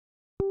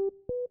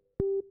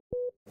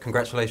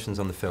Congratulations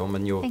on the film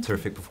and your Thank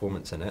terrific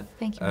performance in it.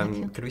 Thank you,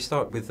 Matthew. Could we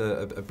start with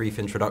a brief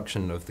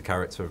introduction of the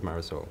character of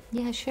Marisol?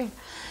 Yeah, sure.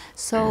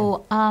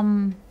 So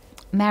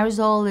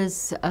Marisol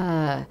is,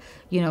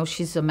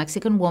 she's a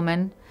Mexican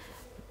woman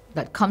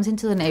that comes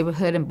into the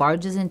neighborhood and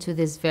barges into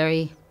this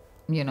very,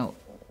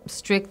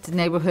 strict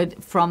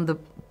neighborhood from the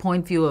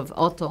point of view of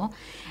Otto.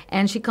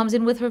 And she comes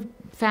in with her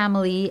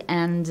family,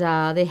 and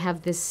they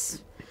have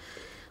this,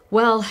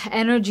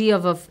 energy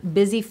of a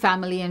busy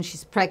family, and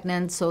she's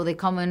pregnant, so they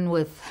come in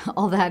with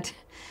all that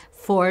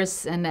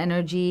force and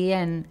energy,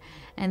 and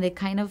they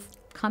kind of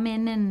come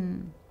in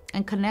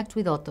and connect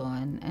with Otto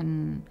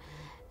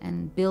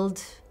and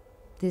build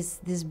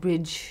this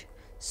bridge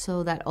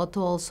so that Otto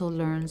also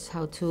learns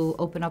how to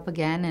open up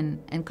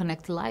again and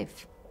connect to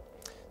life.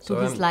 To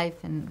his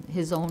life and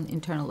his own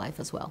internal life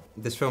as well.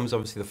 This film is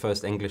obviously the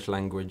first English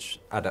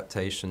language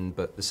adaptation,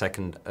 but the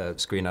second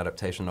screen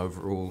adaptation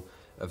overall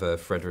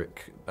of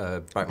Frederick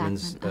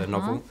Backman's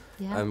novel.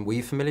 Yeah. Were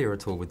you familiar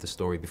at all with the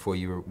story before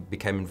you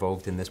became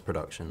involved in this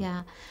production?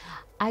 Yeah,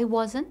 I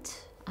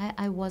wasn't.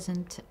 I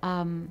wasn't.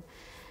 And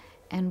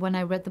when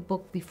I read the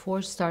book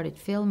before started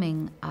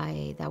filming,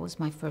 that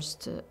was my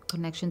first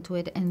connection to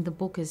it. And the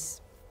book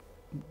is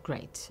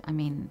great. I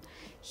mean,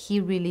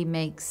 he really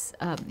makes,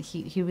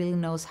 he really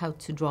knows how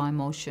to draw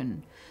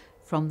emotion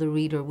from the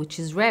reader, which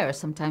is rare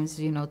sometimes,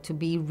 to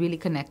be really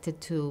connected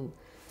to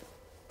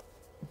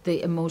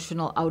the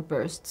emotional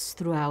outbursts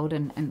throughout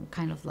and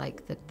kind of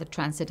like the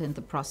transit and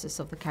the process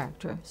of the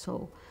character.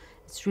 So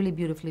it's really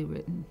beautifully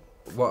written.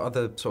 What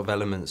other sort of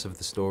elements of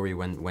the story,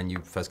 when you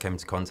first came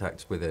into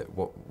contact with it,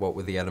 what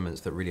were the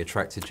elements that really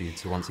attracted you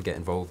to want to get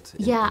involved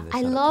in this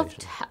I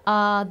loved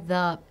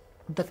adaptation?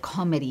 the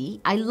comedy.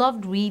 I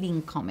loved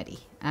reading comedy.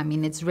 I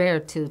mean, it's rare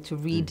to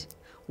read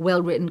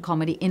well-written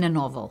comedy in a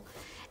novel.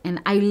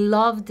 And I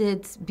loved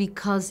it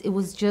because it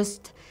was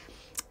just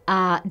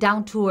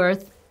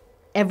down-to-earth,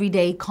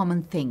 everyday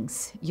common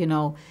things,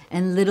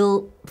 and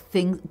little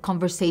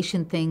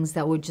conversation things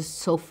that were just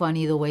so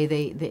funny, the way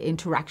the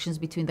interactions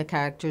between the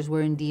characters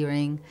were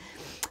endearing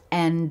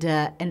and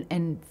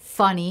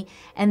funny.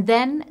 And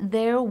then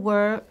there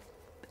were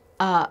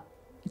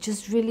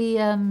just really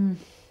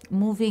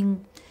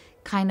moving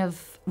kind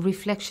of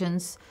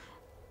reflections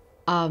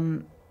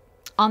on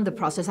the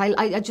process.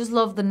 I just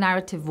love the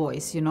narrative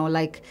voice,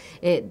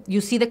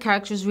 you see the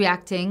characters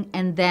reacting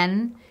and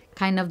then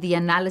kind of the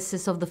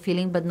analysis of the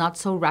feeling, but not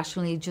so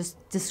rationally, just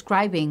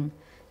describing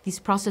these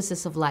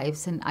processes of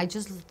lives. And I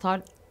just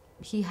thought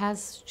he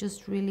has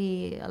just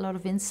really a lot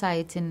of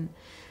insight in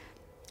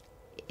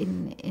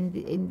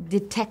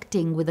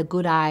detecting with a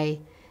good eye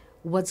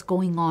what's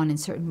going on in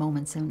certain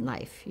moments in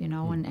life,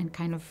 and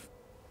kind of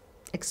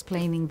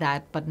explaining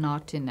that, but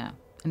not in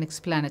an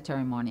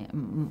explanatory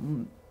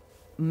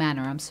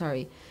manner,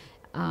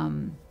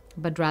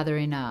 but rather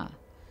in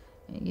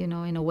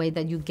a way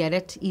that you get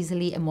it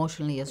easily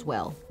emotionally as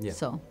well. Yeah.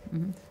 So,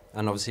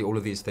 And obviously all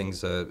of these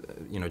things are,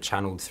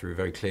 channeled through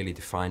very clearly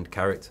defined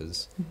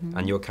characters.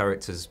 And your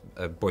character's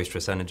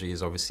boisterous energy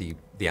is obviously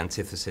the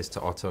antithesis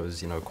to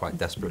Otto's, quite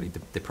desperately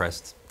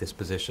depressed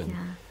disposition. Yeah.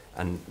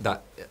 And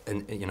that,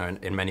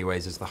 in many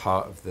ways is the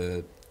heart of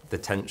the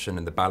tension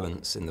and the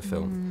balance in the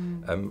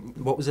film.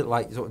 What was it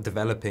like sort of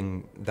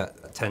developing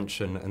that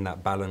tension and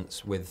that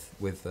balance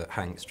with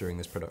Hanks during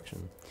this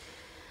production?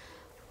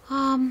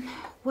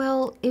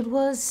 Well, it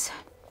was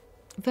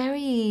a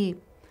very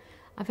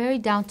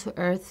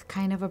down-to-earth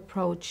kind of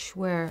approach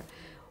where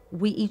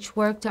we each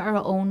worked our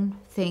own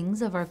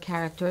things of our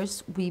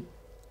characters. We,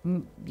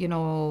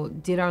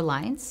 did our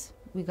lines.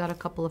 We got a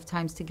couple of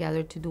times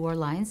together to do our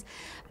lines.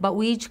 But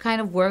we each kind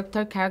of worked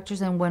our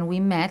characters, and when we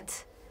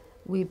met,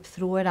 we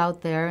threw it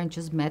out there and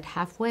just met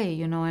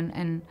halfway,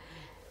 and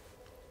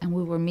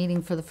we were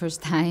meeting for the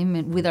first time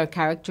and with our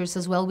characters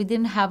as well. We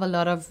didn't have a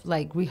lot of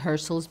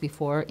rehearsals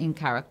before in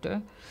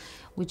character.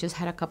 We just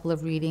had a couple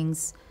of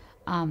readings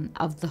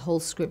of the whole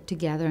script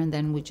together, and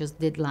then we just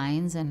did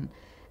lines, and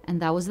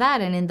that was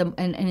that. And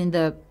in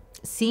the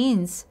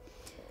scenes,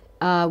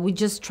 we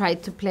just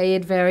tried to play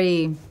it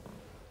very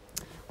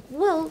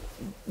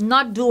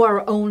not do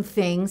our own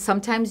thing.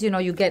 Sometimes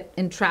you get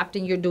entrapped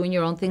and you're doing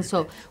your own thing.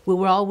 So we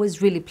were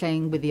always really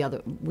playing with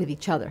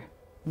each other,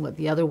 what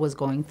the other was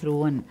going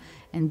through,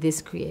 and this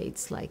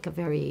creates a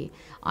very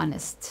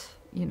honest,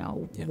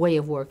 way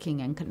of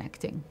working and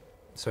connecting.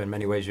 So in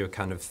many ways you're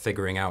kind of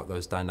figuring out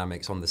those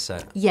dynamics on the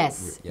set.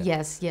 Yes,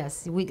 yeah.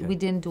 yes. We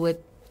didn't do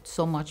it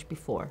so much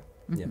before.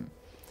 Yeah.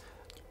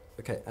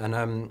 Okay,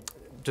 and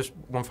just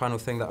one final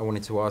thing that I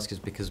wanted to ask is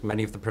because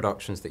many of the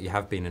productions that you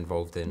have been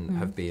involved in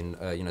have been,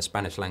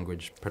 Spanish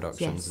language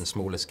productions and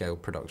smaller scale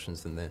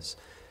productions than this.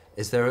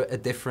 Is there a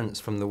difference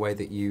from the way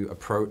that you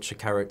approach a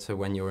character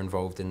when you're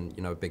involved in,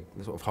 a big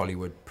sort of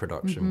Hollywood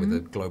production with a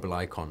global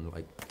icon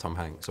like Tom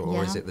Hanks,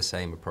 or is it the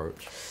same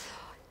approach?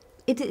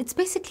 It's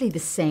basically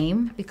the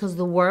same, because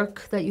the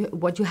work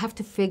what you have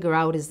to figure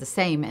out is the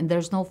same, and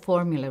there's no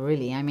formula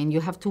really. I mean,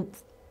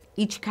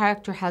 each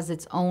character has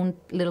its own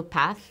little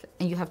path,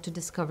 and you have to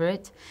discover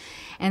it.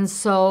 And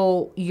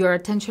so your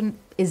attention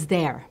is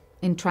there.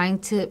 in trying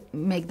to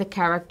make the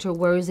character,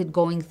 where is it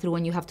going through,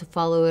 and you have to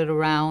follow it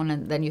around,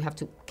 and then you have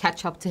to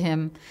catch up to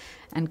him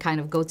and kind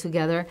of go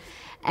together.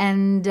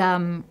 And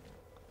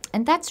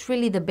that's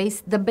really the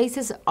base. The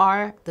bases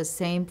are the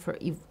same for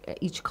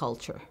each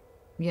culture.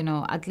 You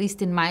know, at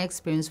least in my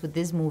experience with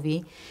this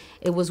movie,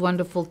 it was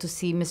wonderful to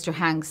see Mr.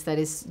 Hanks, that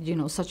is, you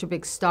know, such a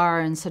big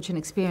star and such an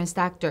experienced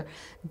actor,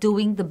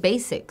 doing the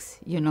basics,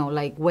 you know,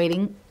 like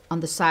waiting on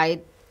the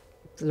side,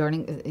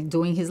 learning,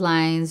 doing his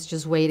lines,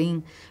 just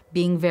waiting,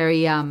 being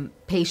very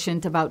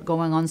patient about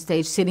going on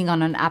stage, sitting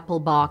on an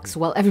apple box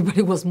while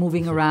everybody was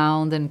moving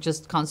around and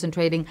just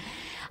concentrating.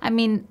 I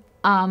mean,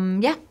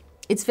 yeah,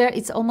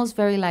 it's almost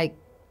very like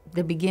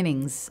the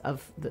beginnings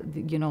of,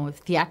 you know,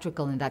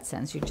 theatrical in that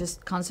sense. You're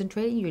just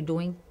concentrating, you're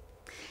doing.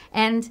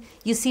 And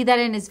you see that,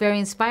 and it's very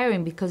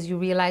inspiring because you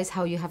realize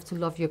how you have to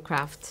love your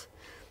craft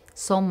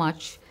so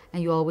much,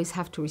 and you always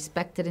have to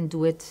respect it and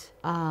do it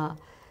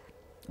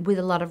with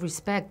a lot of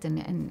respect.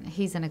 And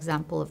he's an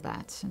example of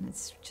that. And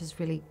it's just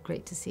really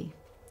great to see.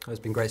 It's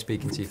been great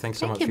speaking to you. Thanks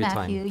so much for your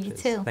time. Thank you, Matthew. You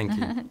too. Thank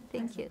you.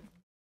 Thank you.